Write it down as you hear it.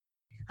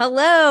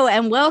Hello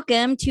and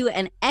welcome to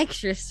an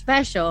extra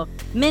special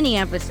mini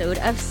episode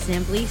of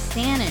Simply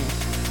Stanish.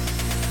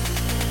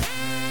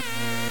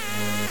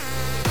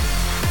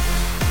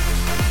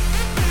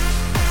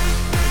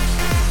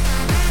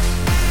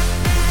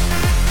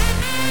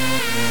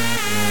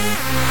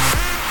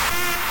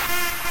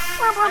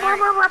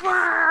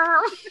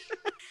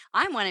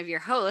 I'm one of your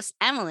hosts,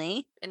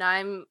 Emily. And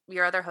I'm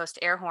your other host,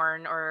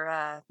 Airhorn,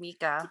 or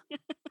Mika.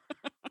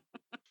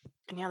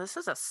 And yeah, this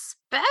is a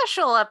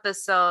special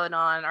episode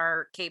on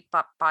our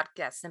K-pop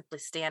podcast, Simply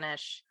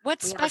Stanish.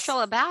 What's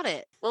special about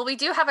it? Well, we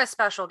do have a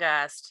special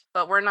guest,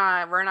 but we're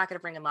not going to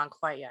bring him on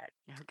quite yet.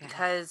 Okay.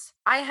 Because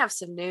I have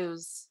some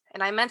news.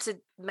 And I meant to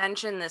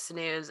mention this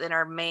news in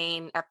our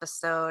main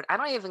episode. I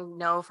don't even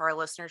know if our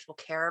listeners will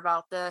care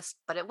about this,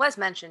 but it was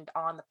mentioned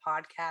on the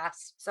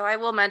podcast. So I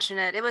will mention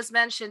it. It was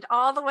mentioned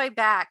all the way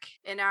back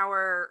in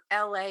our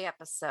LA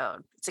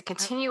episode. It's a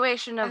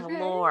continuation of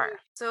lore.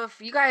 So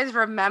if you guys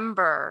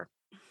remember,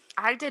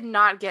 I did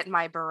not get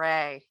my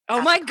beret.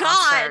 Oh my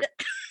God.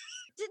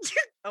 Did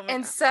you? Oh my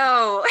God.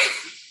 So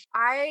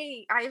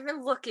I've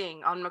been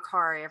looking on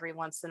Mercari every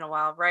once in a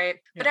while, right?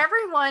 Yeah. But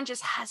everyone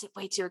just has it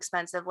way too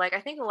expensive. Like, I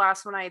think the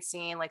last one I had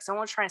seen, like,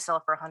 someone was trying to sell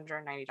it for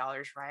 $190,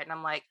 right? And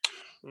I'm like,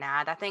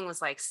 nah, that thing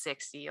was like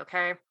 $60,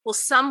 okay? Well,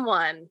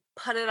 someone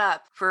put it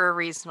up for a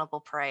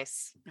reasonable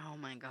price. Oh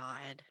my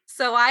God.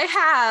 So I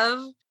have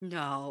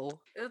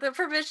the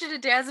permission to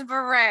dance in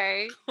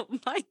beret. Oh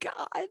my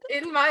God.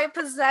 In my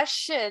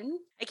possession.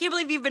 I can't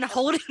believe you've been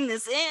holding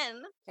this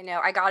in. I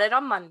know. I got it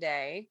on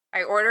Monday.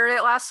 I ordered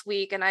it last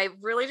week, and I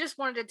really just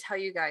wanted to tell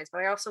you guys, but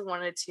I also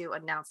wanted to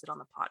announce it on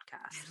the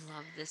podcast. I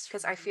love this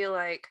because I feel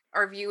like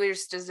our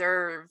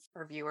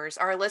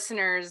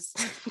listeners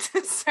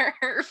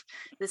deserve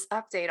this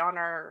update on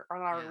our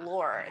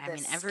lore. I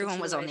mean, everyone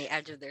was on the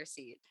edge of their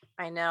seat.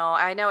 I know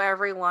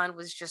everyone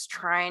was just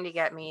trying to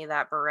get me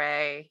that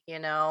beret,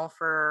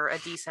 for a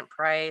decent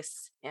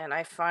price, and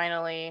I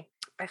finally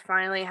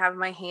have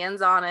my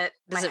hands on it.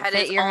 Does it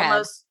fit your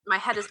head? My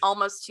head is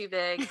almost too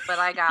big, but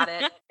I got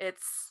it.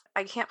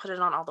 I can't put it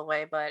on all the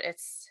way, but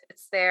it's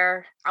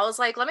there. I was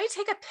like, let me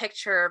take a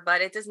picture, but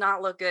it does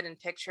not look good in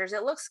pictures.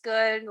 It looks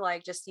good,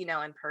 like, just,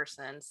 in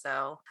person.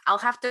 So I'll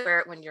have to wear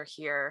it when you're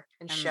here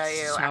and show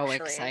you. So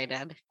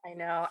excited. I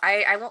know.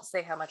 I won't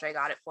say how much I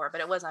got it for, but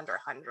it was under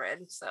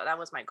 100. So that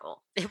was my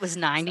goal. It was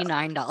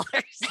 $99.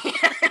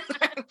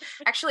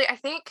 Actually, I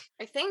think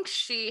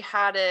she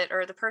had it,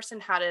 or the person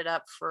had it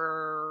up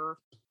for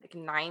like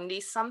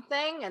 90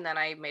 something, and then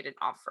I made an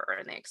offer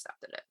and they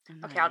accepted it.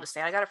 Mm-hmm. Okay, I'll just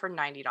say I got it for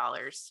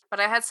 $90, but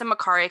I had some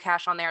Mercari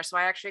cash on there, so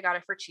I actually got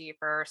it for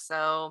cheaper.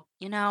 So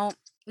you can't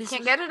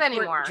get it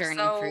anymore. Journey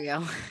for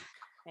you.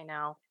 I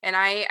know. And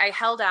I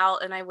held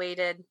out and I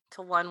waited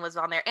till one was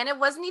on there, and it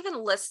wasn't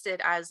even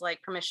listed as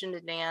like permission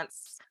to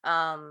dance,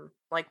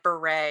 like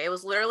beret. It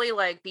was literally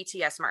like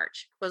BTS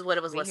merch was what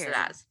it was listed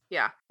as.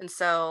 Yeah. And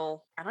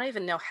so I don't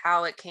even know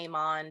how it came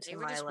on to They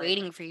were just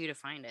waiting for you to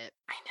find it.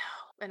 I know.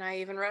 And I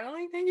even read,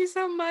 like, thank you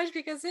so much,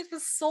 because it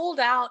was sold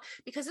out,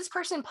 because this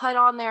person put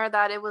on there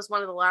that it was one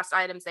of the last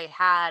items they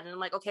had. And I'm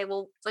like, okay,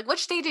 well, it's like,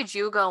 which day did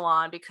you go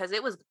on? Because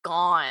it was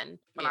gone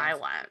when I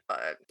went.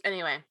 But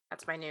anyway,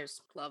 that's my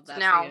news. Love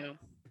that for you.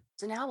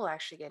 So now we'll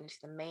actually get into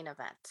the main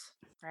event,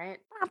 right?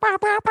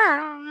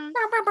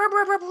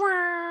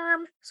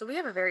 So we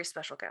have a very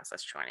special guest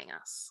that's joining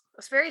us.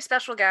 This very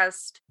special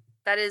guest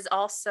that is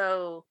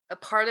also a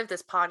part of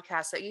this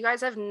podcast that you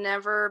guys have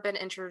never been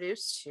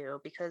introduced to,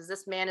 because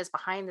this man is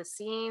behind the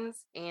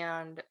scenes,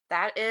 and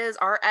that is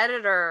our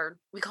editor.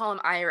 We call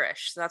him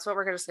Irish, so that's what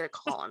we're just going to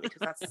call him,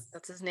 because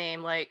that's his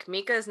name. Like,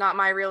 Mika is not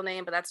my real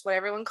name, but that's what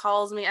everyone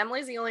calls me.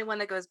 Emily's the only one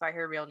that goes by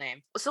her real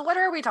name. So what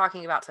are we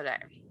talking about today?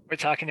 We're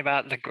talking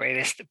about the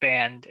greatest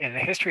band in the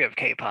history of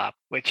K-pop,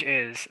 which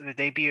is the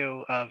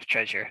debut of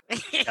Treasure.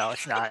 No,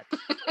 it's not.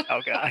 Oh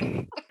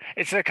God.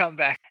 It's their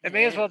comeback. It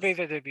may as well be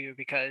their debut,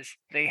 because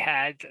they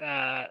had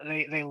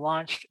they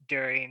launched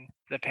during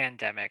the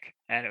pandemic,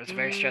 and it was a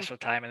very stressful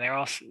time, and they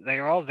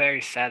were all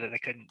very sad that they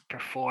couldn't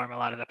perform a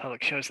lot of the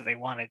public shows that they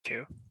wanted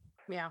to.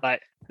 Yeah.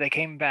 But they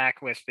came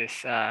back with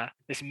this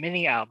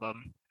mini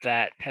album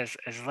that has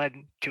led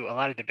to a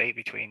lot of debate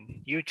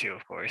between you two,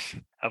 of course,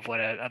 of what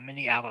a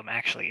mini album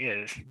actually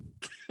is.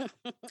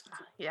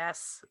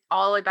 Yes.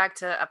 All the way back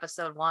to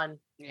episode 1.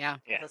 Yeah.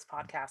 Of this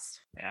podcast.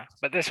 Yeah.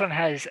 But this one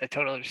has a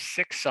total of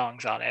 6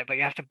 songs on it, but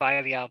you have to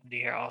buy the album to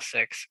hear all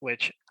 6,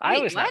 which I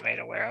was not made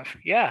aware of.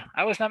 Yeah,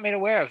 I was not made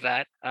aware of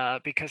that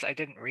because I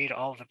didn't read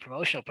all of the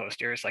promotional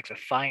posters, like the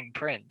fine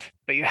print.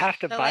 But you have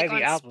to buy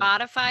the album. On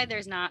Spotify,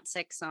 there's not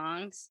 6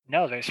 songs.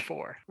 No, there's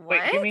 4. What?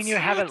 Wait, you mean you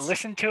haven't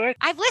listened to it?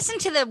 I've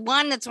listened to the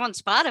one that's on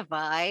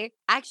Spotify.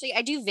 Actually,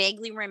 I do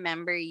vaguely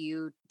remember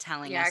you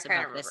telling us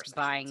about this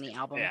buying the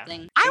album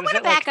thing. I want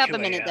to back up a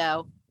minute,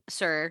 though.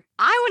 Sir,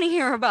 I want to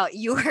hear about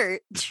your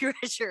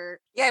Treasure.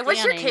 Yeah,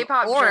 what's your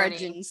K-pop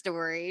origin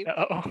story?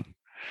 Oh,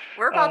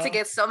 We're about to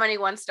get so many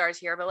 1 stars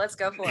here, but let's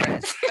go for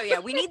it. Oh yeah,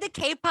 we need the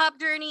K-pop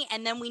journey,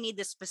 and then we need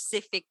the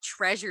specific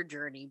Treasure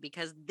journey,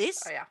 because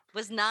this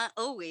was not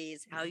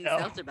always how you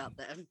felt about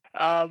them.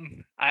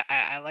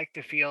 I like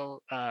to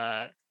feel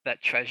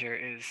that Treasure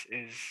is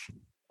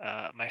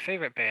my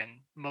favorite band,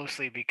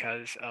 mostly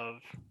because of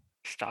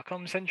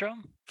Stockholm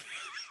Syndrome,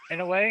 in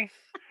a way.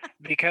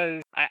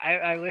 Because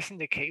I listened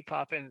to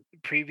K-pop, and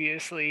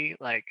previously,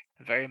 like,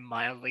 very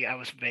mildly, I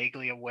was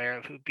vaguely aware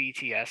of who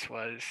BTS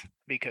was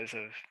because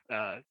of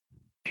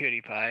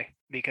PewDiePie,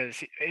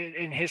 because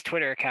in his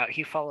Twitter account,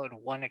 he followed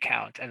one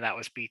account, and that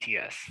was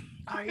BTS.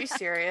 Are you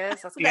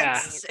serious?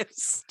 That's so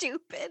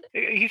stupid.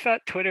 He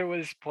thought Twitter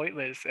was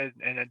pointless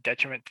and a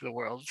detriment to the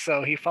world,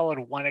 so he followed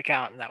one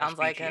account, and that was BTS.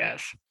 Like him.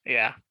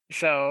 Yeah.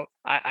 So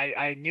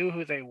I knew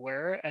who they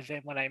were, and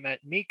then when I met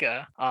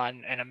Mika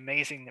on an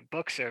amazing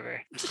book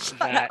server, that's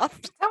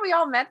how we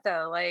all met,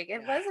 though. Like, it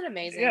was an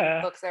amazing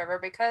book server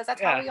because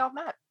that's how we all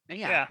met.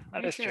 Yeah,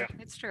 that is true.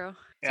 It's true.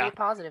 See a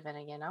positive in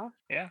it, you know?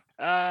 Yeah.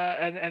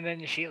 And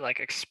then she like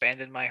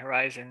expanded my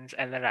horizons,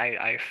 and then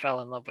I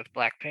fell in love with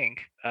Blackpink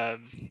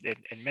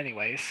in many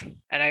ways.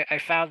 And I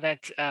found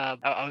that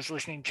I was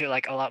listening to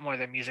like a lot more of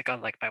their music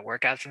on like my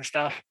workouts and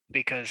stuff,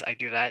 because I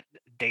do that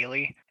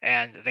daily,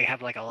 and they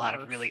have like a lot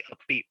of really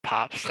upbeat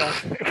pop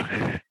stuff.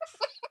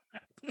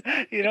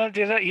 You don't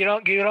do that? You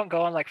don't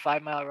go on like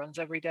 5-mile runs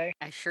every day?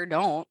 I sure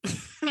don't.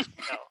 No.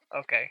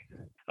 Okay.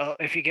 Well,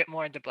 if you get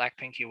more into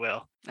Blackpink, you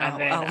will.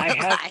 And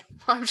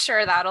I'm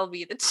sure that'll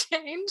be the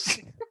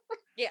change.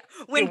 Yeah.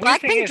 When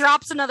Blackpink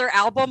drops another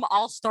album,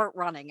 I'll start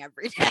running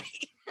every day.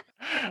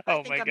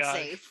 Oh my God.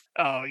 Safe.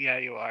 Oh yeah,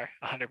 you are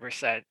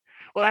 100%.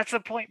 Well, that's the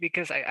point,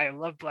 because I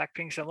love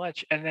Blackpink so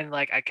much, and then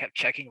like I kept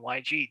checking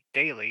YG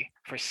daily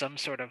for some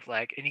sort of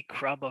like any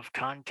crumb of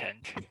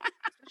content.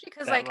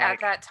 Because like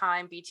at that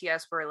time,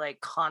 BTS were like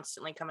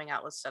constantly coming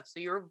out with stuff, so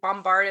you were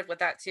bombarded with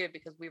that too,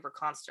 because we were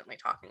constantly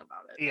talking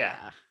about it.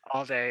 Yeah.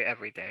 All day,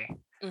 every day.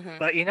 Mm-hmm.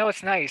 But you know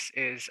what's nice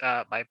is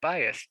my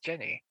bias,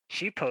 Jenny.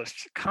 She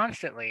posts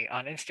constantly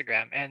on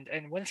Instagram, and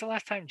when's the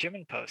last time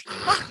Jimin posted?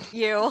 Fuck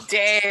you.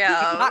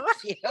 Damn. Fuck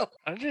you.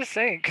 I'm just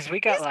saying, because we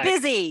got He's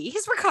busy.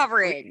 He's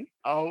recovering.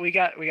 We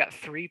got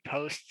 3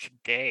 posts a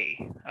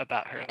day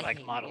about her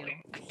like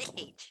modeling. I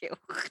hate you.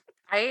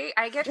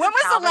 I get. When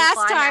was the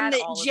last time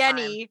that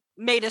Jenny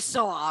made a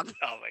song?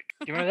 Oh my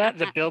God. You remember that?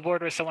 The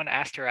billboard where someone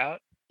asked her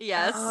out?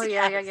 Yes. Oh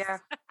yeah.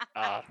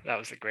 That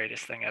was the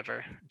greatest thing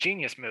ever.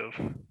 Genius move.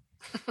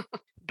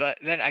 But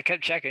then I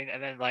kept checking,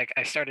 and then like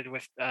I started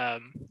with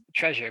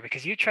Treasure,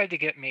 because you tried to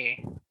get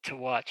me to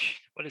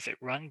watch, what is it,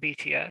 Run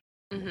BTS?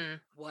 Mm-hmm.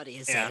 What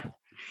is it?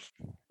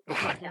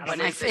 What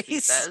my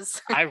face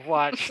says. I've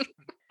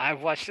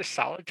watched a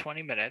solid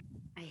 20 minutes.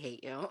 I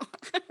hate you.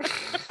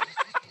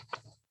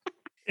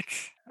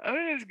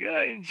 It's good.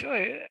 I enjoy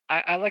it.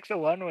 I like the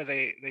one where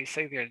they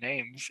say their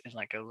names in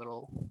like a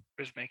little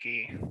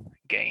Rhythmic-y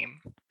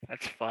game.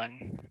 That's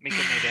fun. Mika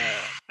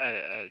made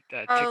a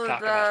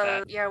TikTok about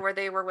that. Yeah, where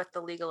they were with the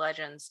League of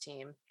Legends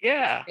team.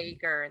 Yeah.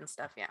 Faker and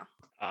stuff, yeah.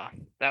 Oh,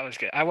 that was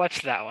good. I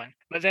watched that one.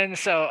 But then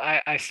so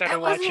I started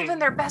watching. That wasn't even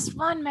their best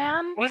one,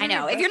 man. I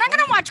know. If you're not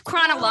going to watch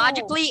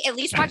chronologically, at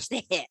least watch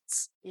the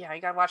hits. Yeah,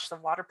 you got to watch the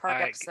water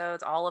park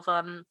episodes, all of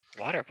them.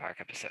 Water park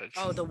episodes.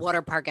 Oh, the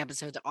water park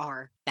episodes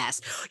are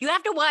best. You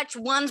have to watch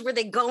ones where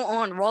they go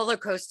on roller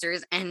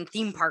coasters and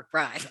theme park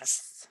rides.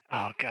 Yes.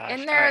 Oh gosh.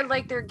 And they're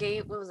like their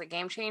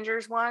Game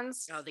Changers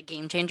ones. Oh, the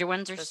Game Changer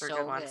ones are so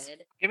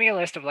good. Give me a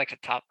list of like the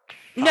top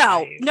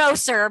 5. No,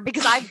 sir,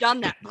 because I've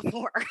done that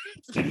before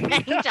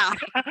many times.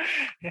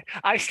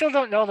 I still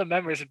don't know the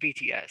members of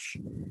BTS.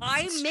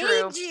 I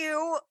made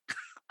you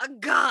a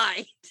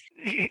guide.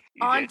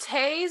 On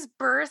Tae's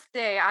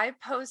birthday, I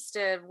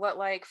posted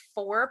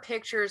 4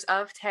 pictures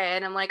of Tae,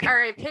 and I'm like, all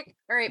right,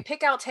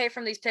 pick out Tae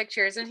from these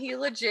pictures, and he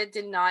legit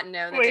did not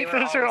know that. Wait,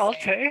 those are all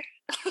Tae?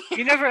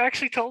 You never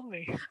actually told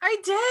me. I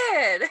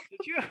did.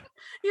 Did you?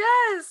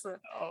 Yes.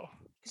 Oh.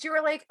 Because you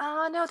were like,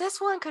 no,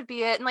 this one could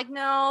be it. And like,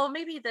 no,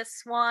 maybe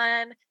this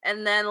one.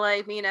 And then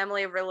like me and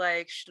Emily were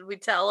like, should we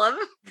tell him?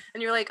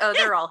 And you're like, oh,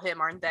 they're all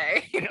him, aren't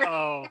they?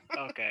 Oh,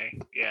 okay.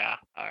 Yeah.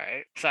 All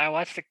right. So I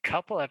watched a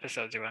couple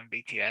episodes around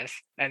BTS.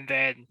 And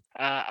then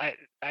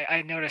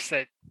I noticed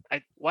that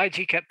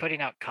YG kept putting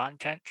out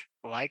content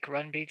like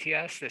Run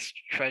BTS, this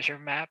treasure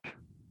map,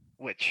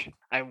 which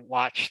I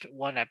watched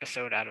one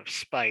episode out of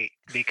spite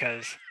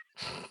because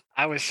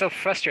I was so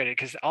frustrated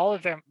because all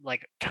of their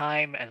like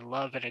time and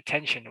love and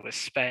attention was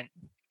spent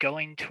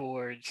going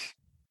towards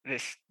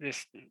this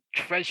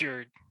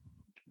treasured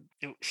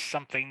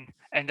something,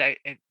 and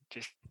it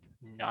just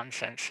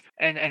nonsense.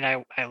 And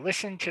I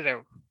listened to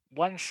their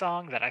one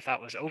song that I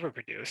thought was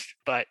overproduced,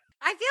 but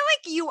I feel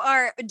like you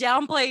are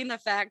downplaying the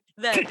fact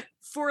that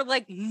for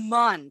like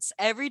months,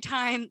 every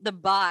time the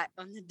bot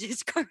on the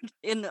Discord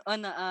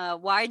on the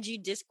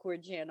YG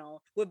Discord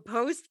channel would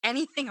post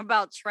anything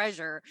about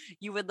Treasure,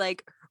 you would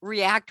like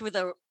react with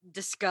a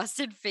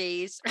disgusted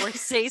face or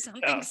say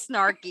something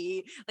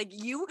snarky. Like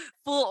you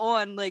full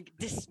on like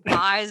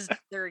despise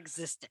their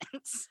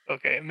existence.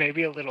 Okay,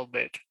 maybe a little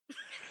bit.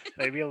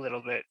 Maybe a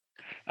little bit.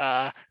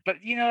 But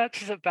that's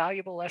just a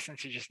valuable lesson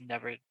to just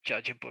never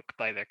judge a book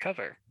by their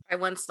cover, By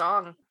one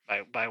song.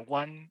 by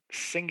one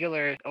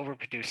singular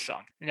overproduced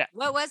song. Now,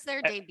 What was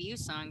their debut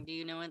song? Do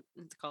you know what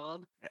it's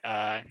called?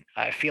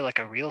 I feel like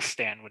a real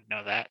stan would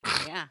know that.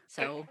 Yeah.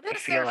 So What I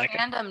is feel their like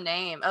fandom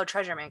name? Oh,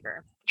 Treasure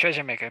Maker.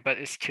 Treasure Maker, but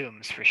it's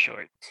Tombs for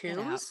short. get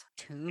out. Tombs?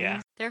 Tombs. Yeah.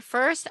 Their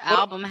first Well,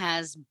 album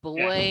has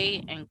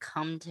Boy and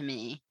Come to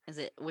Me. Is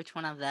it which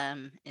one of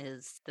them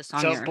is the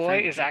song So you're Boy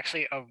referring is to?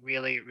 actually a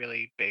really,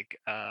 really big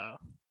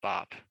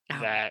bop.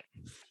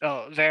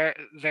 Oh.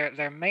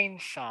 Their main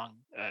song,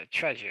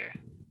 Treasure,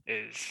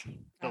 is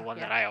the Oh, one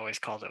yeah. that I always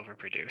called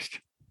overproduced.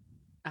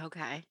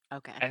 Okay.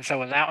 And so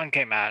when that one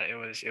came out, it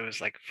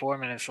was like 4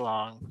 minutes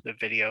long. The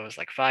video was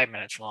like 5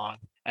 minutes long,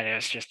 and it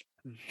was just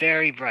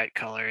very bright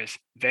colors,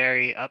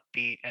 very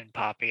upbeat and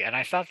poppy. And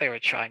I thought they were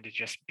trying to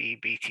just be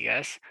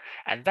BTS,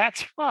 and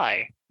that's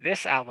why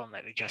this album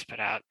that they just put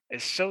out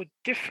is so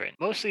different.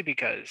 Mostly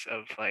because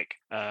of like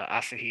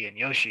Asahi and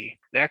Yoshi,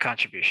 their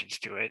contributions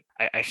to it.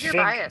 I You're think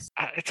biased.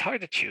 it's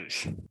hard to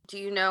choose. Do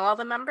you know all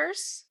the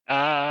members?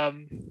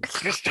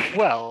 There's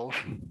 12.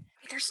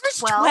 There's There's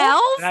 12?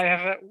 12? And I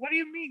have what do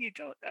you mean you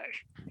don't?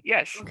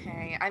 Yes.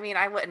 Okay. I mean,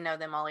 I wouldn't know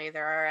them all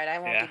either. All right. I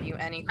won't Yeah. give you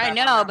any I crap on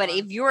know, that but one.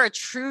 if you're a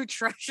true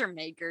treasure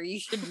maker, you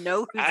should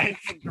know who's in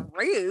the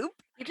group.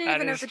 You didn't That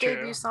even know is the true.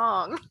 debut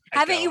song. I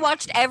Haven't you don't.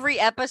 watched every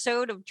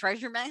episode of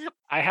Treasure Map?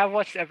 I have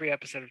watched every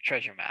episode of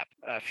Treasure Map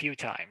a few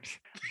times,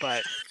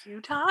 but A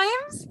few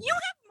times? You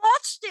have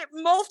watched it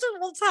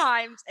multiple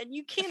times, and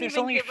you can't there's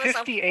even only give us a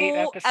 58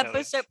 full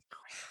episodes. episode.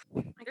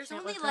 I There's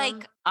can't only with like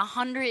them.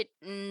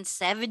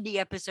 170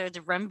 episodes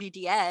of Run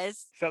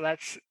BTS. So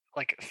that's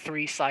like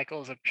 3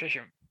 cycles of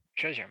Treasure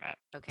Map.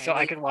 Okay, So I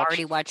well, can you watch.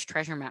 already watched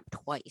Treasure Map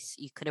twice.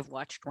 You could have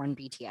watched Run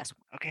BTS.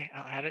 Okay,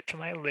 I'll add it to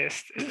my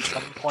list at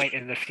some point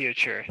in the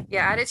future.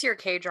 Yeah, add it to your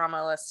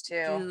K-drama list too.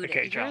 Dude,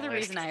 Okay, you're drama the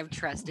reason list. I have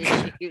trust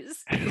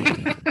issues.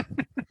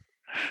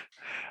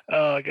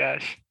 Oh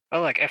gosh.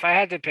 Oh, look, if I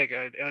had to pick,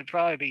 it would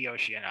probably be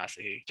Yoshi and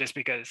Asahi, just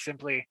because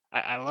simply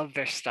I love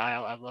their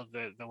style. I love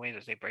the way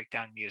that they break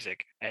down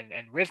music and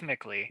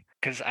rhythmically,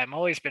 because I've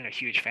always been a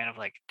huge fan of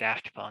like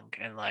Daft Punk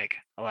and like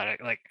a lot of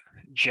like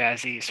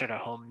jazzy sort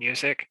of home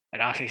music. And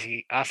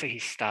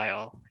Asahi's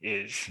style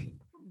is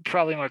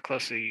probably more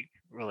closely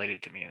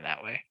related to me in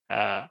that way.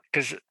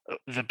 Because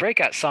the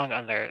breakout song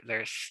on their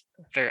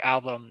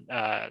album,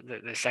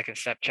 the Second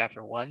Step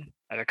Chapter 1,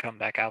 their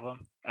comeback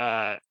album.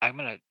 I'm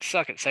gonna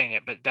suck at saying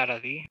it, but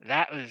Darari,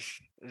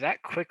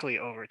 that quickly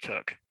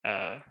overtook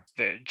the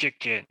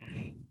Jikjin,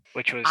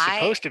 which was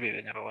supposed to be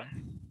the number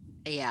one.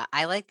 Yeah,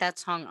 I like that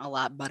song a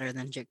lot better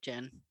than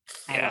Jikjin.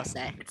 I Yeah. will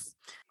say.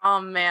 Oh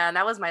man,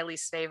 that was my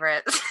least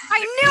favorite. I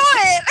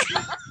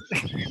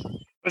knew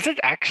it. Was it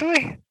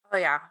actually? Oh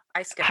yeah,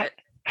 I skip it.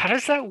 How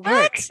does that work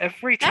What?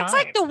 every time? That's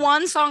like the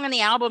one song on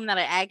the album that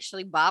I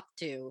actually bopped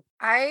to.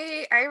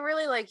 I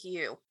really like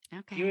You.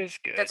 Okay. You is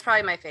good. That's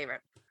probably my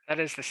favorite. That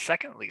is the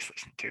second least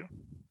listened to.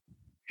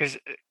 Because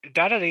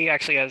Darari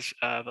actually has,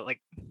 but like,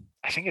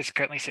 I think it's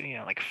currently sitting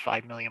at like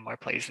 5 million more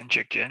plays than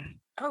Jikjin.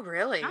 Oh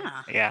really?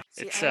 Ah. Yeah,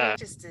 See, it's I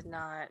just did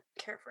not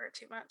care for it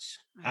too much.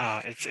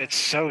 it's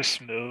so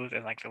smooth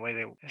and like the way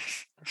they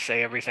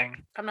say everything.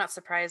 I'm not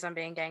surprised I'm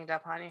being ganged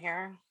up on you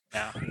here.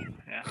 No,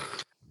 yeah,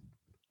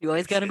 You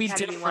always gotta be Had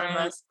to be one of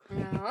different. us.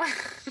 Yeah.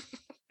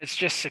 it's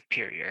just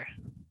superior.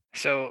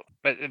 So,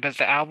 but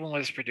the album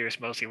was produced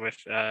mostly with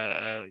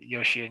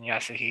Yoshi and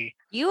Yasuhi.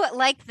 You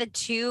like the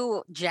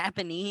two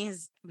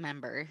Japanese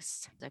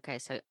members. Okay,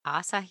 so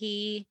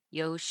Asahi,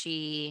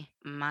 Yoshi,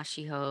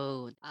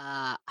 Mashiho,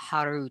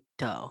 Haruto.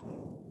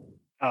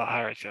 Oh,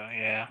 Haruto,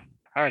 yeah.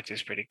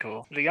 Haruto's pretty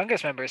cool. The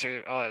youngest members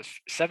are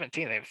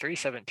 17. They have 3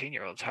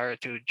 17-year-olds,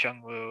 Haruto,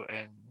 Jungwoo,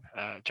 and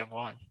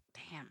Jungwon.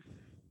 Damn.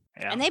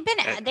 Yeah. And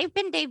they've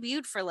been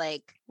debuted for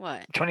like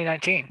what?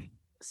 2019.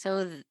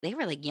 So they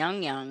were like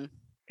young.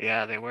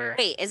 Yeah, they were.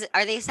 Wait,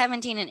 are they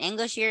 17 in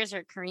English years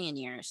or Korean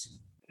years?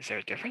 Is there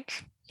a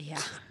difference?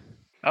 Yeah.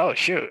 Oh,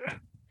 shoot.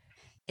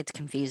 It's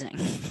confusing.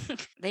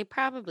 They're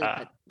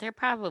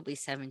probably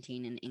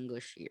 17 in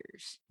English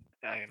years.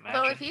 I imagine.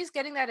 So if he's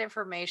getting that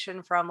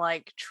information from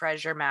like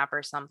Treasure Map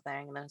or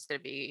something, then it's gonna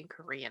be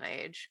Korean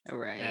age.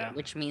 Right, Yeah.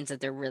 which means that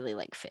they're really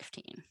like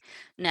 15.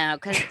 No,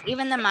 because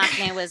even the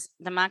Maknae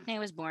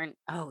was born.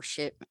 Oh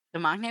shit, the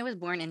Maknae was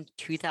born in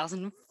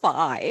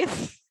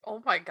 2005.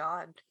 Oh my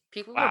god.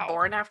 People Wow. were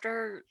born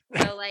after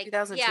So like, yeah,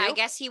 I 2002?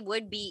 guess he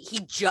would be.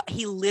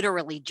 He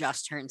literally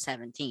just turned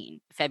 17,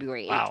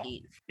 February 18th. Wow.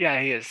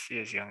 Yeah, he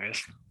is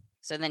youngest.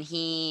 So then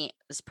he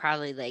was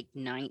probably like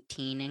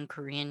 19 in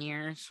Korean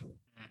years.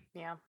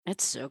 yeah.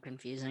 It's so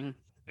confusing.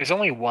 There's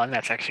only one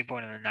that's actually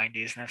born in the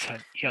 90s, and that's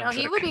No,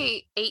 he would Hyunsuk.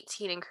 be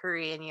 18 in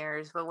Korean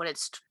years, but when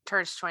it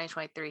turns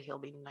 2023, he'll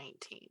be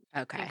 19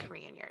 Okay. in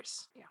Korean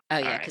years. Yeah. Oh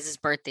yeah, Alright. because his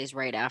birthday's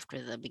right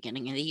after the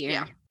beginning of the year.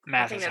 Yeah. I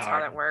Math think is that's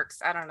hard. how that works.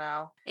 I don't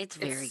know. It's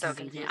It's very so confusing.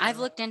 confusing. I've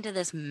looked into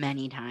this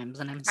many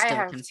times and I'm I still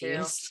have too.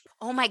 confused.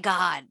 Oh my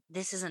god,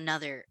 this is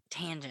another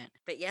tangent.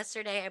 But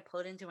yesterday I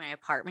pulled into my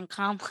apartment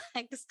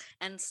complex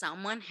and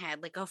someone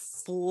had like a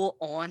full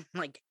on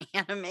like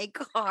anime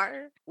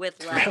car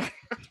with like Really?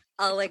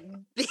 a like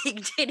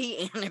big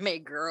titty anime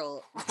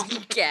girl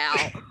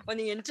gal on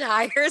the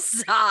entire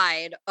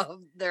side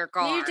of their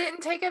car. You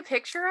didn't take a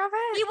picture of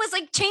it? He was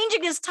like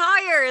changing his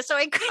tire, so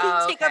I couldn't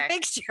Oh, take a okay.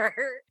 picture.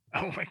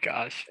 Oh my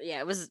gosh. Yeah,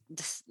 it was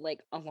just like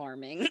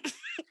alarming.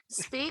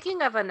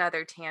 Speaking of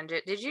another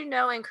tangent, did you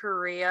know in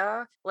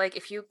Korea, like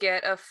if you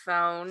get a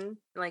phone,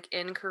 like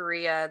in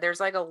Korea, there's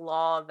like a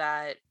law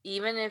that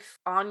even if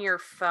on your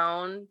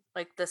phone,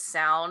 like the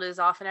sound is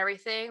off and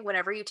everything,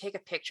 whenever you take a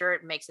picture,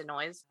 it makes a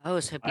noise. Oh,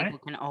 so What? people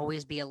can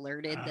always be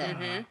alerted that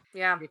Ah.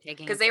 Yeah. you're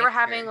taking Because a they were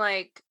having picture.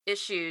 like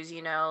issues,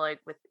 you know, like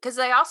with, because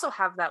they also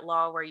have that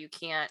law where you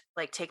can't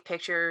like take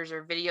pictures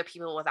or video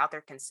people without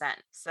their consent.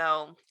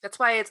 So that's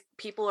why it's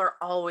people are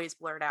always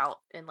blurred out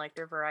in like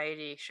their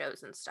variety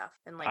shows and stuff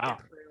and like Wow.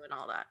 their crew and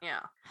all that. Yeah.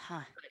 Huh.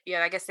 But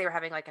yeah, I guess they were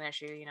having like an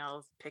issue, you know,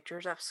 of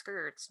pictures of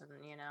skirts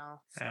and, you know,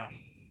 Yeah.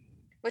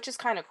 which is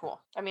kind of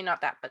cool. I mean,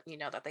 not that, but you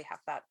know, that they have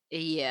that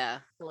Yeah.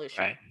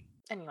 solution. Right.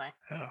 Anyway,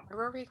 Oh. where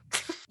were we?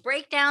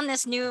 Break down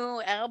this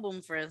new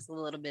album for us a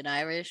little bit,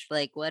 Irish.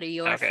 Like, what are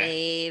your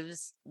Okay.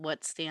 faves?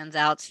 What stands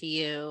out to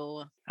you?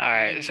 All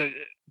right. Mm. So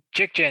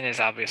Jikjin is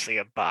obviously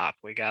a bop.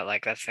 We got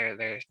like that's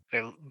their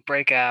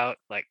breakout,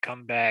 like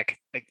comeback.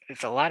 Like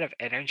it's a lot of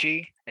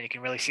energy, and you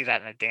can really see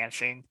that in the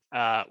dancing.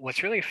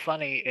 What's really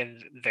funny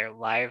is their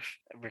live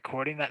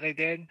recording that they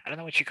did. I don't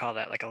know what you call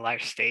that, like a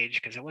live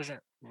stage, because it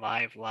wasn't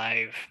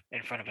live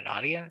in front of an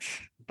audience,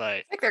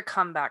 but Like their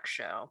comeback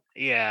show.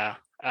 yeah.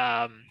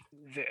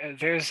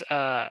 There's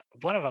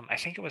one of them. I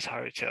think it was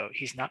Haruto.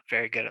 He's not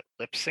very good at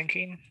lip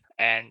syncing,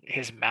 and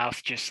his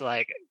mouth just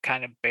like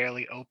kind of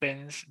barely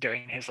opens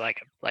during his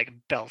like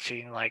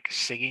belching like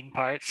singing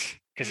parts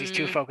because he's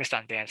too Mm. focused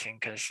on dancing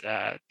because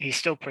he's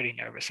still pretty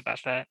nervous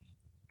about that.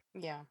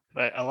 Yeah.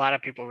 But a lot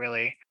of people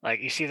really like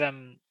you see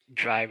them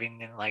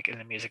driving in like in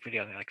the music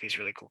video and like these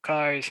really cool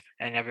cars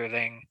and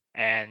everything.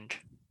 And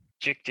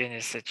Jikjin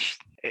is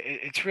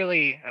it's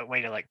really a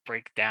way to like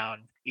break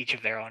down each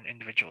of their own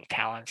individual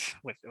talents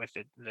with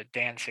the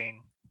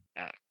dancing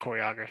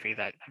choreography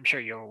that I'm sure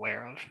you're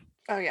aware of.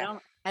 Oh, yeah.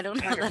 I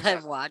don't know that 100%.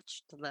 I've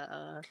watched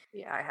the.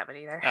 Yeah, I haven't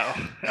either.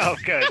 Oh,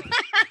 good.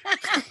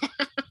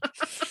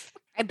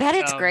 I bet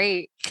it's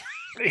great.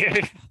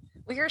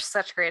 We are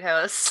such great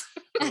hosts.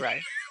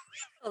 Right.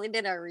 We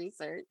did our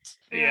research.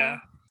 Yeah,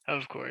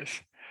 of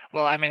course.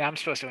 Well, I mean, I'm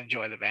supposed to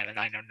enjoy the band, and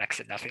I know next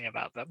to nothing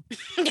about them.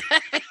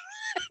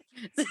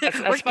 That's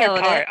We're my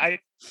killing part.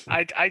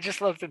 it. I just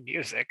love the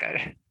music.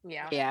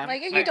 Yeah.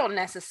 Like you don't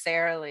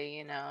necessarily,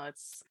 you know,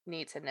 it's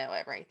need to know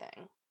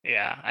everything.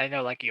 Yeah, I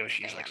know like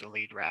Yoshi's like the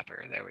lead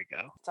rapper. There we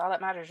go. That's all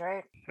that matters,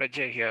 right? But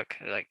Jaehyuk,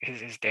 like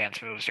his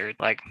dance moves are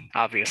like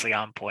obviously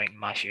on point in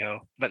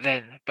Mashio. But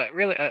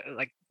really,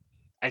 like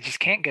I just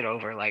can't get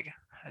over like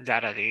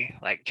Darari,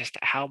 like just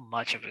how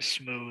much of a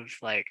smooth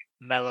like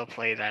mellow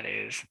play that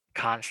is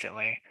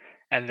constantly.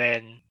 And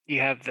then you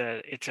have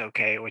the It's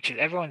Okay, which is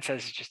everyone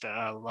says is just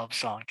a love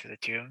song to the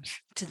tunes.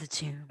 To the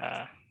tune.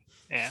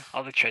 Yeah,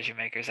 all the treasure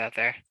makers out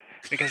there,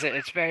 because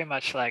it's very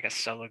much like a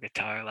solo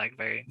guitar, like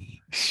very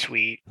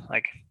sweet.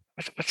 Like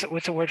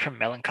what's a word for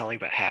melancholy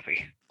but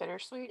happy?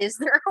 Bittersweet. Is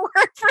there a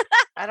word for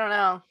that? I don't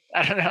know.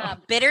 I don't know.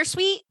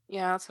 Bittersweet?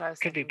 Yeah, that's what I was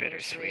Could be thinking.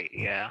 bittersweet.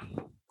 Yeah.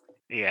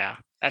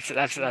 That's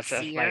my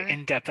Sincere.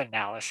 in-depth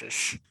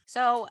analysis.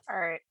 So All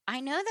right.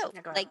 I know that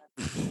Yeah, go ahead.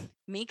 like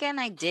Mika and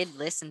I did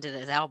listen to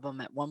this album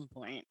at one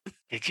point.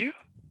 Did you?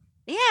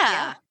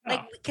 Yeah. Like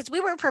Oh. because we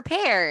were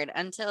prepared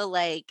until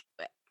like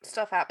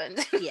Stuff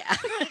happened. yeah.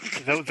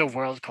 The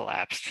world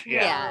collapsed.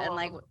 Yeah. Yeah, and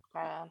like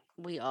Oh,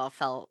 we all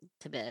felt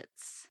to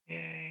bits.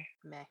 Yay.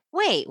 meh.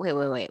 Wait.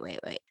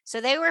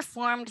 So they were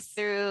formed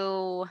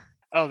through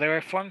Oh, they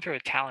were formed through a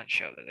talent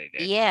show that they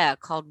did. yeah,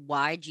 called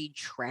YG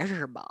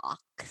Treasure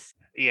Box.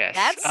 Yes.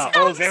 That Oh,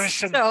 sounds there was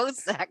some. so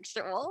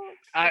sexual.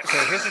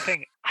 Okay, here's the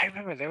thing. I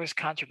remember there was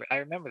controversy. I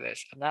remember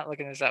this. I'm not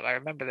looking this up. I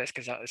remember this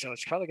because so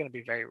it's probably going to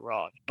be very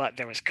wrong. But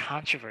there was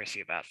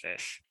controversy about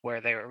this, where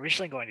they were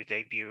originally going to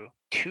debut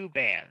two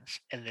bands,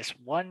 and this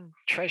one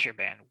treasure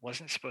band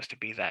wasn't supposed to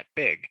be that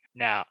big.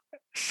 Now,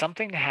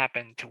 something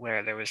happened to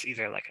where there was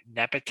either like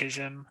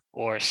nepotism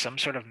or some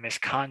sort of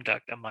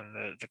misconduct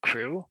among the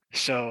crew.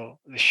 So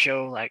the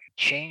show like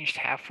changed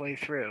halfway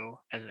through,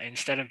 and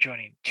instead of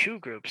joining two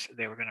groups,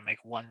 they were going to make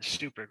one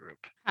super group.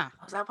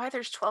 Is that why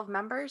there's 12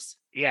 members?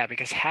 Yeah,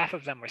 because half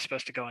of them were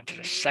supposed to go into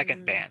the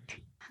second band,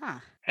 Huh.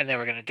 and they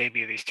were going to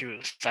debut these two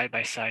side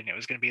by side, and it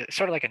was going to be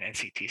sort of like an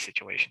NCT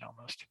situation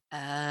almost.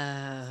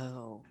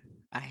 Oh,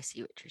 I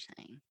see what you're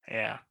saying.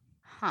 Yeah,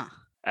 Huh.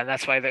 and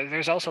that's why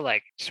there's also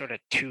like sort of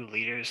two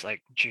leaders,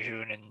 like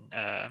Jihoon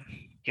and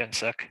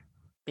Hyunsuk.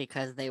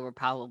 because they were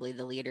probably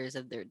the leaders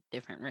of their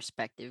different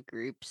respective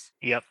groups.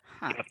 Yep.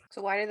 Huh. Yep.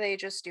 So why did they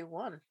just do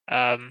one?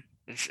 It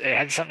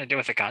had something to do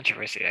with the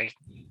controversy. I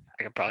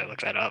could probably look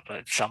that up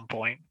at some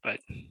point, but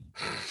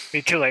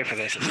be too late for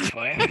this at this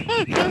point.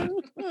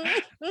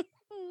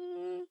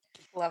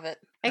 Love it.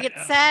 Like I it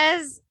know.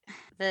 says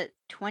that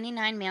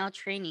 29 male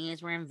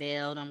trainees were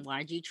unveiled on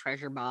YG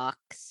Treasure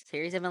Box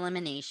series of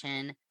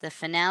elimination. The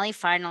finale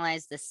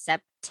finalized the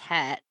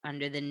septet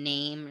under the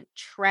name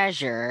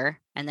Treasure,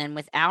 and then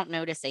without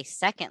notice, a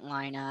second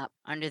lineup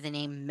under the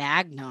name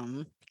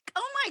Magnum.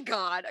 Oh my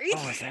God! Are you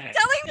Oh, is that it?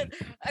 telling me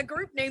a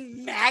group named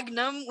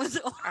Magnum was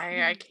on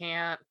I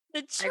can't. the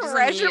I just Treasure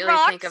immediately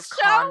Box think of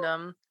show?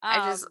 condom.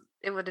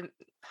 It would.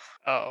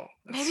 Oh,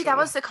 Maybe that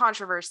was the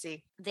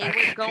controversy. They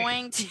were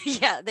going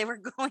to, they were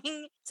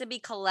going to be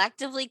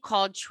collectively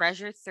called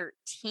Treasure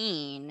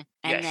 13.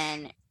 And Yes.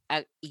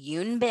 then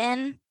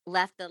Yoonbin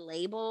left the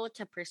label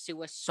to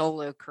pursue a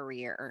solo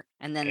career.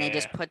 And then they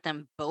just Yeah. put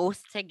them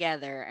both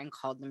together and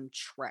called them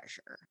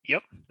Treasure.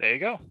 Yep. There you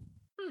go.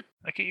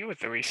 Look at you with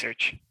the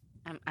research.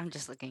 I'm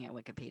just looking at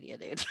Wikipedia,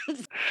 dude.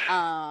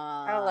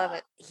 I love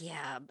it.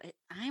 Yeah, but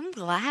I'm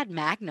glad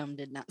Magnum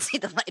did not see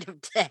the light of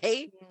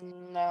day.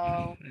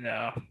 No.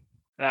 No,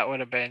 that would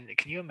have been.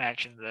 Can you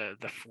imagine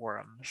the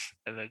forums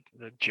and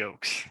the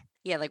jokes?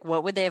 Yeah, like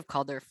what would they have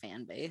called their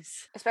fan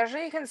base?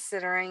 Especially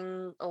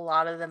considering a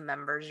lot of the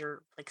members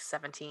are like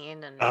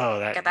 17 and Oh,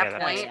 like, that at that yeah,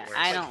 that point, makes Yeah, it worse.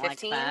 I like don't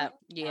 15? like that.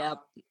 Yep,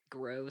 No.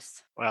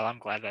 gross. Well, I'm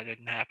glad that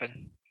didn't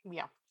happen.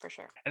 Yeah, for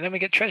sure. And then we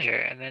get Treasure,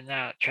 and then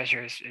now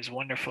Treasure is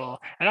wonderful.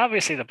 And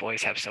obviously the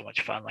boys have so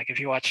much fun. Like if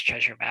you watch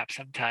Treasure Map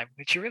sometime,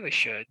 which you really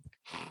should,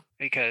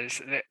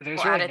 because there's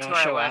We'll add really it no to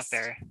our show out list.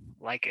 there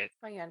like it.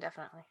 Oh yeah,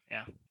 definitely.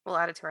 Yeah. We'll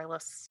add it to our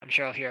list. I'm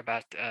sure I'll hear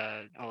about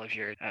all of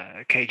your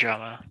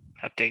K-drama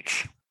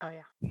updates. Oh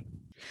yeah.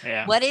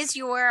 Yeah. What is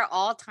your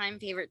all-time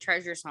favorite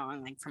Treasure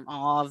song, like from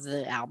all of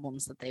the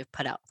albums that they've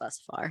put out thus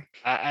far?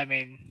 I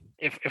mean,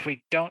 if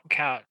we don't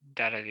count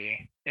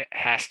Dadadi, it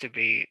has to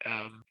be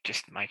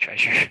just My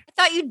Treasure. I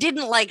thought you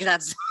didn't like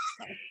that song.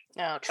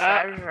 No,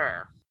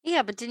 Treasure.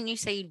 Yeah, but didn't you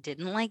say you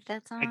didn't like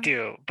that song? I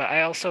do, but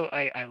I also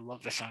I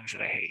love the songs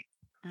that I hate.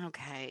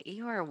 Okay,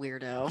 you are a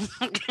weirdo.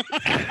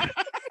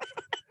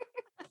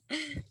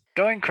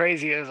 Going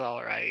Crazy is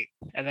all right,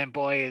 and then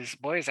Boy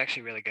is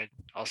actually really good.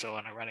 Also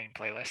on a running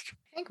playlist.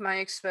 I think my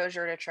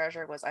exposure to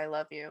Treasure was I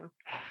Love You.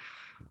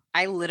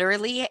 I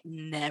literally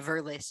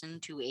never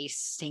listened to a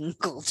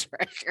single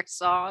Treasure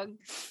song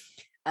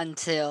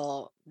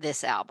until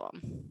this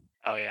album.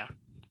 Oh yeah.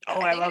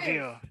 Oh, I I think love I've-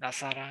 you,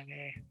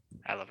 Nasarange.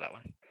 I love that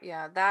one.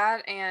 Yeah,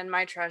 that and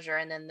My Treasure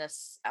and then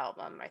this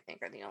album I think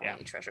are the only Yeah.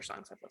 Treasure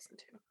songs I've listened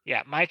to.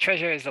 Yeah, My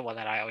Treasure is the one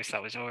that I always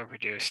thought was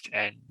overproduced,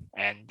 and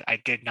I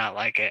did not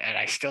like it, and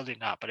I still do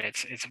not. But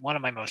it's one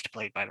of my most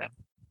played by them.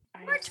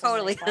 You're have so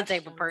many totally the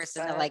type of questions,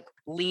 person to but- like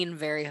lean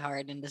very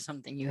hard into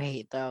something you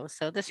hate, though.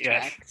 So this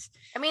Yes. tracks.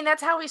 I mean,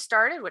 that's how we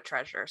started with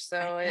Treasure, so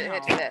I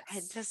it know.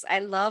 fits. I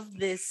love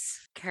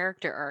this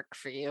character arc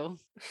for you.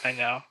 I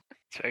know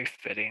it's very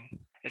fitting.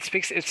 It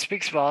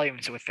speaks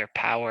volumes with their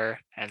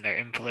power and their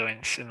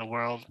influence in the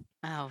world.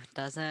 Oh,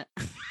 does it?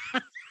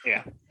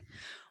 Yeah.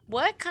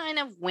 What kind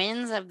of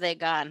wins have they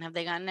gotten? Have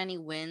they gotten any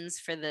wins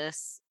for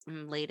this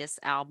latest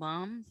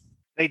album?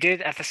 They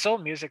did at the Soul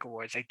Music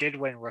Awards. They did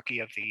win Rookie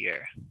of the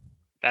Year.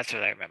 That's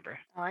what I remember.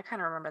 Oh, I kind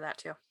of remember that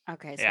too.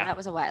 Okay, so Yeah. that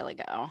was a while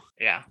ago.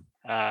 Yeah,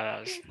 that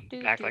was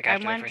back like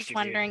after the I'm first just debut.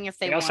 wondering if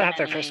they They also won have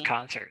their first any-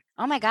 concert.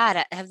 Oh my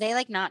god, have they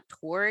like not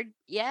toured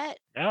yet?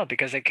 No,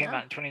 because they came No.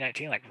 out in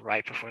 2019, like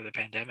right before the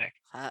pandemic.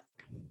 Fuck.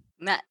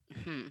 That,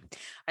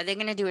 Are they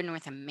gonna do a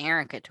North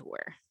America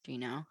tour? Do you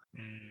know?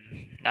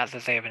 Not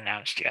that they have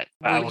announced yet.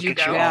 But I Will will you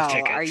get you go? all Are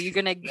tickets. you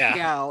gonna Yeah.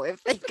 go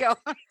if they go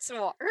on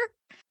tour?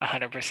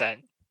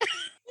 100%.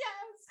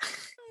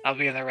 Yes. I'll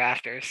be in the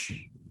rafters.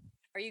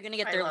 Are you gonna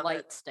get I their love light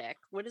it. stick?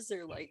 What does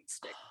their light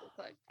stick look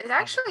like? It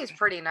actually is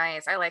pretty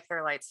nice. I like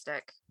their light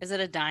stick. Is it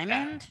a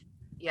diamond?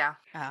 Yeah,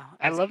 Oh,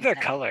 I was love gonna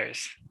their say.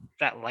 colors.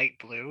 That light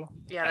blue.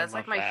 yeah, I that's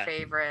like love my that.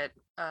 favorite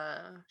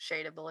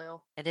shade of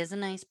blue. It is a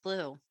nice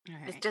blue. All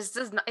right. It just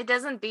does not. It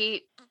doesn't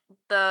beat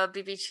the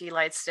BBT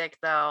light stick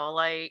though.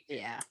 Like,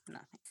 Yeah,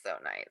 nothing. so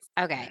nice.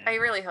 Okay. I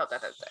really hope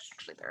that that's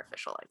actually their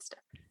official light stick.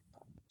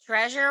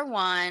 Treasure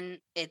won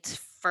its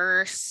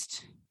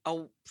first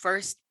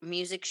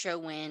music show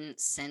win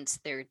since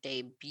their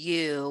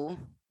debut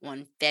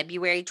on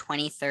February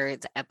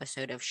 23rd's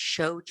episode of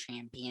Show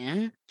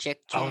Champion. Jik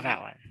Oh, Jin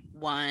that one.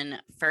 won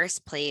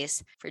first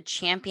place for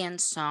Champion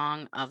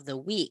Song of the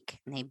Week.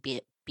 And they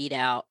beat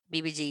out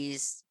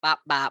BBG's Bop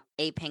Bop,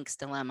 A Pink's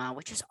Dilemma,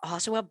 which is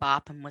also a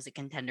bop and was a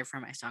contender for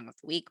my Song of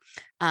the Week.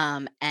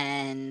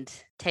 And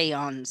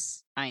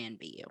Taeyon's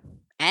INBU.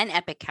 And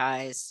Epic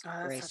High's Oh,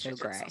 Gray that's So such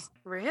a good Gray. song.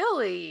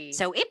 Really?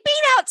 So it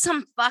beat out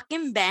some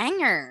fucking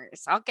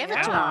bangers. I'll give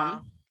it to Yeah.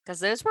 them because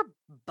those were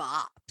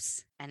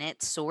bops and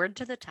it soared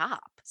to the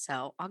top.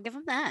 So I'll give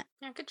them that.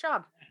 Yeah, good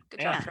job.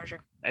 Good Yeah. job, Treasure.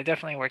 They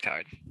definitely worked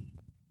hard.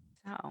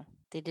 So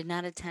they did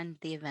not attend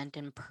the event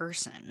in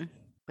person,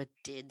 but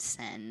did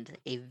send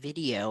a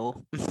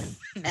video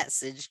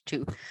message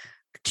to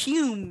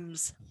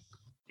Tunes.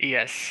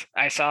 Yes,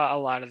 I saw a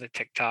lot of the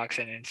TikToks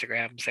and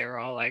Instagrams. They were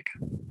all like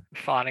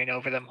fawning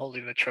over them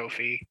holding the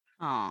trophy.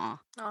 Aw.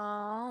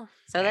 Oh,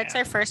 So that's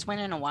Yeah. their first win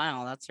in a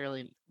while. That's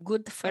really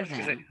good for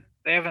Because them.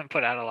 they haven't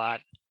put out a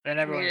lot. Then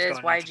everyone's it is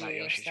going nuts about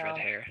YG, Yoshi's so. red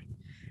hair.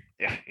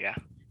 Yeah.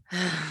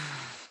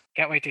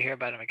 Can't wait to hear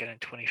about him again in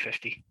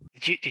 2050.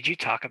 Did you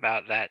talk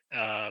about that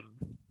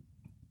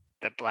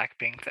the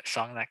Blackpink that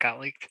song that got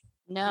leaked?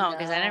 No,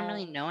 because I didn't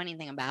really No. know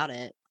anything about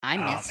it. I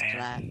Oh, missed man.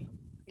 that.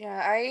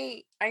 Yeah,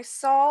 I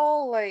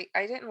saw like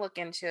I didn't look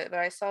into it, but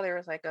I saw there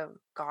was like a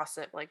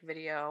gossip like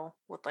video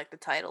with like the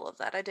title of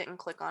that. I didn't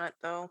click on it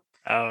though.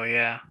 Oh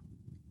yeah.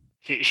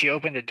 She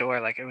opened the door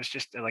like it was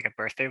just like a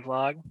birthday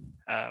vlog.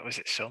 Was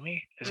it Somi?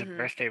 It was a Mhm.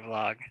 birthday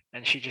vlog,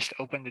 and she just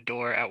opened the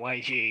door at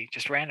YG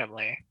just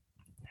randomly,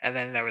 and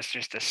then there was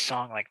just a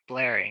song like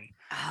blaring,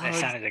 and it Oh,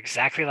 sounded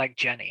exactly like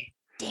Jenny.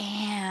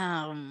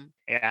 damn.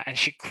 Yeah, and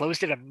she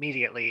closed it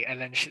immediately, and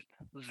then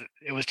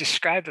it was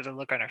described that the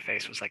look on her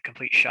face was like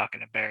complete shock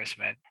and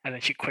embarrassment, and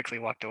then she quickly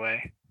walked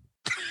away.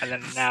 And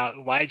then now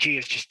YG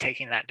is just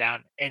taking that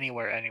down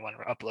anywhere anyone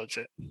uploads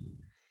it.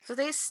 So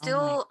they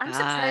still I'm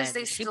surprised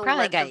they She still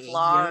probably let got the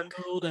vlog.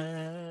 yelled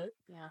at.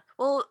 Yeah.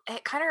 Well,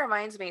 it kind of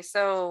reminds me.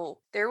 So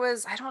there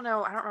was, I don't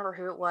know, I don't remember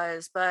who it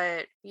was,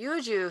 but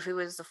Yuju, who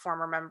was the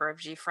former member of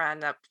G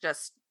Friend that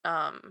just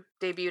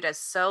debuted as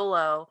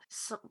solo,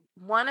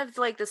 one of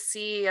like the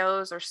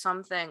CEOs or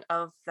something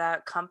of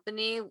that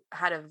company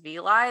had a V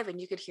Live and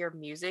you could hear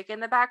music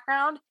in the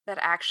background that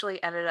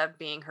actually ended up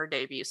being her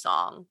debut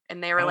song.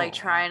 And they were like Oh,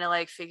 wow. trying to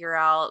like figure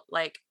out,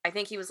 like, I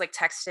think he was like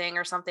texting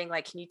or something,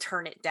 like, can you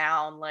turn it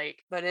down?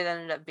 Like, but it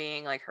ended up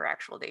being like her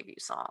actual debut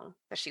song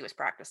that she was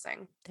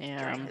practicing during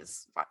Damn.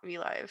 his V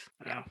Live.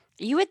 Yeah. Oh.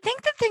 You would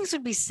think that things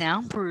would be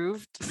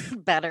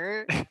soundproofed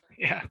better.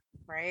 Yeah.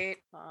 Right.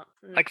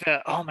 Like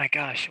oh my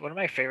gosh, one of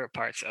my favorite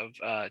parts of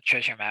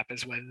Treasure Map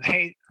is when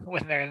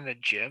they're in the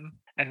gym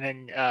and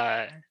then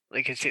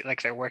like you see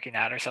like they're working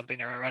out or something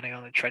or running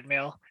on the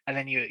treadmill and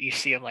then you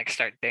see them like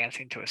start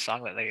dancing to a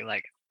song that they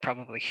like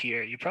probably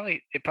hear. It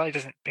probably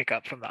doesn't pick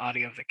up from the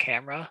audio of the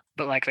camera,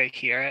 but like they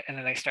hear it and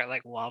then they start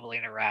like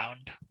wobbling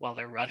around while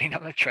they're running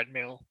on the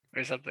treadmill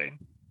or something.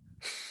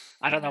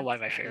 I don't know why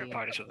my favorite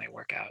part is when they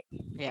work out.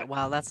 Yeah,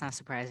 well, that's not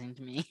surprising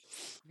to me.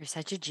 You're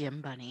such a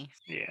gym bunny.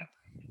 Yeah.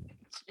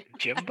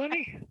 Gym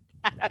bunny?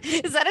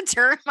 Is that a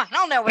term? I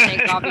don't know what they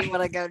call me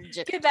when I go to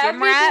gym. Could that Gym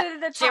be rat?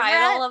 the Gym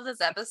title rat? of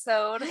this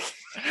episode?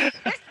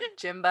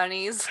 Gym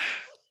bunnies.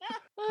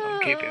 I'm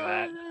keeping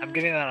that. I'm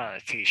getting that on a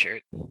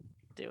t-shirt.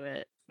 Do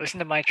it. Listen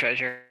to My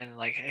Treasure and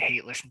like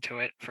hate listen to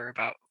it for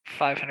about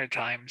 500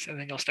 times and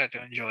then you'll start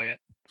to enjoy it.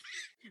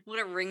 What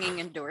a ringing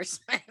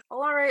endorsement.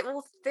 All right.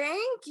 Well,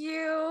 thank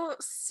you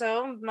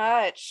so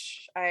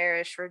much,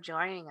 Irish, for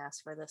joining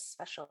us for this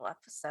special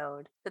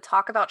episode to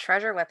talk about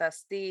treasure with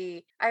us.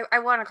 I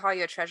want to call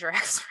you a treasure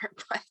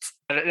expert, but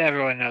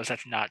Everyone knows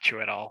that's not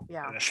true at all.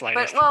 yeah. In the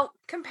slightest. But well,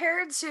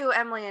 compared to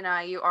Emily and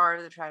I, you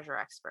are the treasure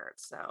expert.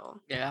 So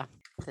Yeah.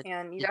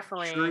 and you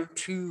definitely True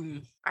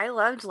too. I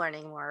loved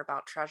learning more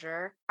about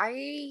treasure.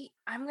 I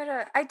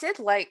did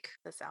like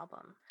this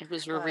album. It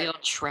was a But- real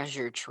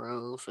treasure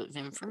trove of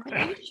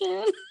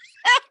information.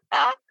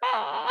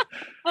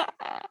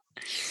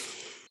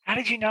 How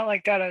did you not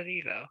like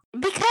Da-Da-Dee though?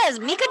 Because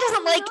Mika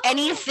doesn't like know.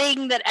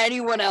 anything that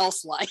anyone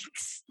else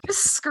likes.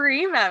 Just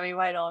scream at me,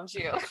 why don't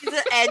you? He's an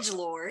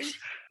edgelord.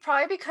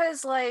 Probably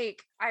because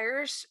like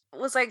Irish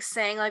was like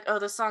saying like, oh,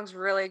 this song's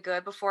really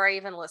good before I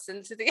even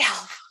listened to the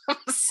album.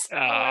 So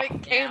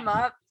it came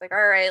up like,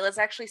 all right, let's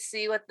actually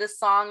see what this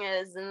song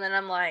is. And then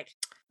I'm like,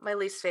 my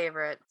least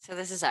favorite. So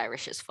this is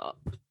Irish's fault.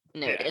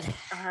 Noted.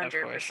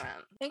 100%. course.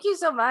 Thank you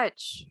so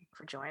much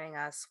for joining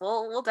us.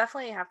 We'll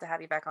definitely have to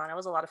have you back on. It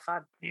was a lot of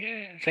fun.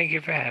 Yeah, thank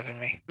you for having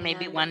me.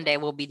 Maybe And- one day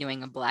we'll be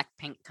doing a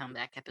Blackpink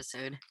comeback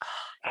episode.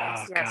 Oh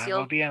yes, god, you'll-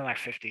 we'll be in my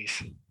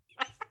 50s.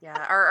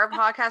 Yeah, our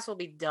podcast will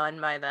be done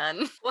by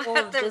then. We'll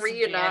have to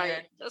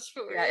reunite. That's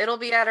for Yeah, it'll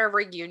be at our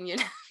reunion.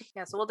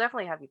 Yeah, so we'll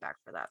definitely have you back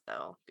for that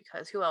though,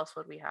 because who else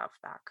would we have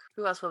back?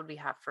 Who else would we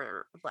have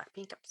for a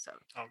Blackpink episode?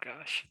 Oh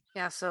gosh.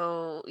 Yeah,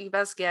 so you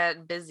best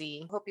get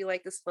busy. Hope you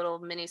like this little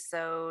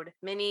mini-sode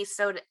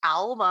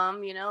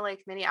album, you know,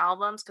 like mini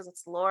albums because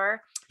it's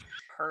lore.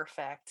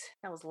 Perfect.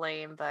 That was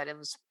lame, but it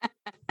was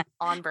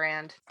on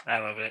brand. I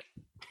love it.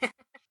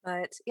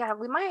 But yeah,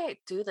 we might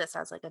do this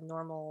as like a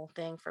normal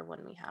thing for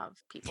when we have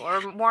people, or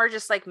more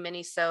just like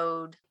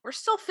mini-sode. We're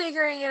still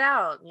figuring it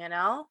out, you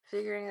know,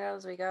 figuring it out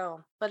as we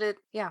go. But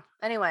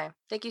anyway,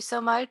 thank you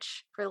so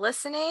much for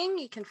listening.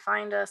 You can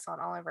find us on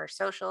all of our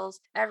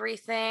socials.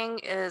 Everything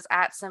is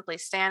at Simply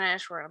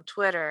Stanish. We're on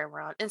Twitter,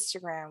 we're on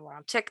Instagram, we're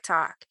on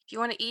TikTok. If you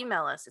want to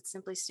email us, it's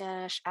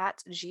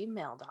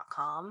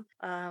simplystanish@gmail.com.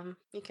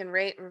 You can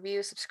rate,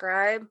 review,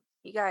 subscribe.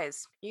 You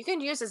guys, you can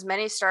use as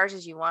many stars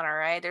as you want, all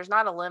right? There's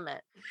not a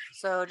limit.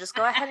 So just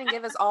go ahead and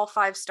give us all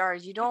 5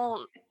 stars. You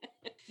don't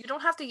You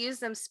don't have to use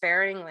them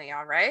sparingly,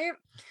 all right?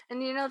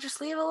 And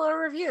just leave a little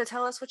review.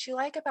 Tell us what you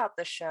like about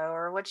the show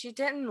or what you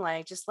didn't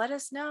like. Just let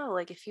us know.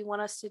 Like if you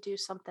want us to do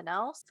something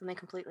else, something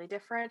completely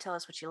different, tell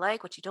us what you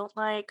like, what you don't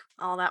like,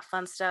 all that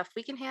fun stuff.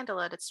 We can handle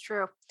it. It's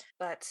true.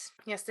 But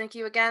yes, thank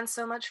you again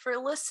so much for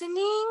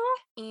listening.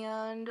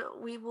 And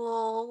we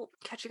will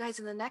catch you guys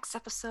in the next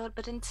episode.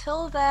 But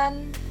until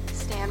then,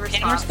 stand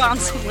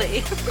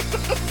responsibly.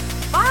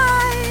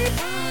 Bye.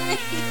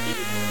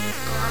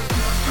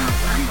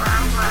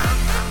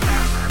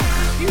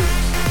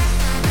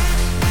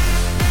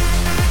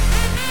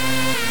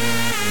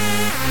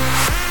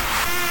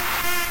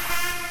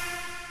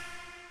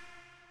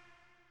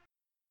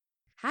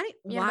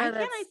 Why can't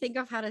I think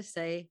of how to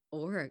say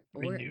Oregon?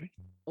 Renewed.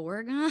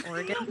 What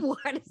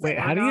is Wait, it?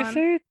 how do you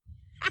say it?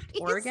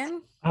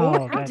 Oregon?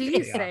 Oh, How do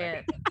you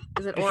say it?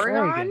 Is it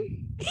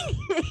Oregon?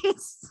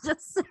 It's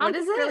just What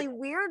is it? really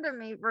weird to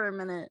me for a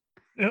minute.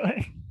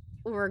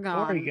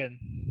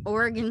 Oregon.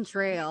 Oregon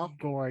Trail.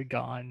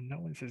 Oregon. No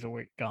one says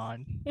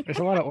Oregon. There's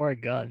a lot of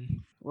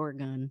Oregon.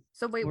 Oregon.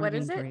 So wait, what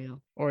Oregon is it?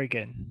 Trail.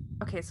 Oregon.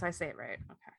 Okay, so I say it right. Okay.